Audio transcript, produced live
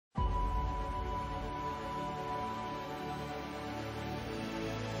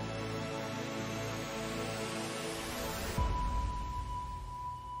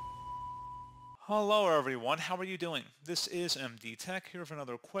Hello everyone, how are you doing? This is MD Tech here with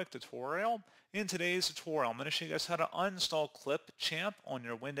another quick tutorial. In today's tutorial, I'm going to show you guys how to uninstall Clipchamp on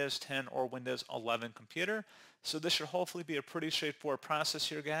your Windows 10 or Windows 11 computer. So this should hopefully be a pretty straightforward process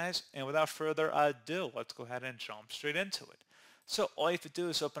here, guys. And without further ado, let's go ahead and jump straight into it. So all you have to do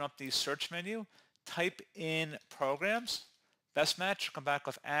is open up the search menu, type in programs. Best match, come back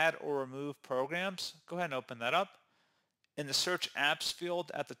with add or remove programs. Go ahead and open that up. In the search apps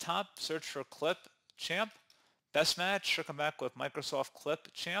field at the top, search for Clipchamp. Best match should come back with Microsoft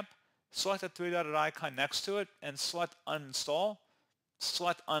Clipchamp. Select the three-dotted icon next to it and select uninstall.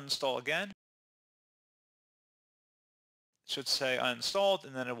 Select uninstall again. It should say uninstalled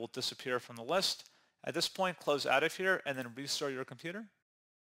and then it will disappear from the list. At this point, close out of here and then restart your computer.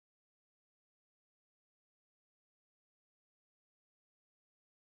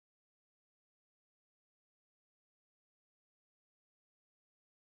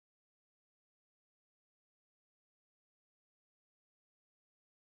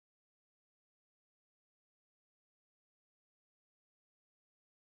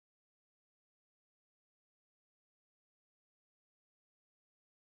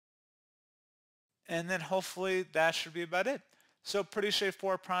 And then hopefully that should be about it. So pretty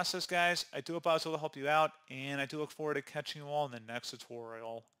straightforward process, guys. I do hope I was able to help you out, and I do look forward to catching you all in the next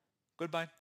tutorial. Goodbye.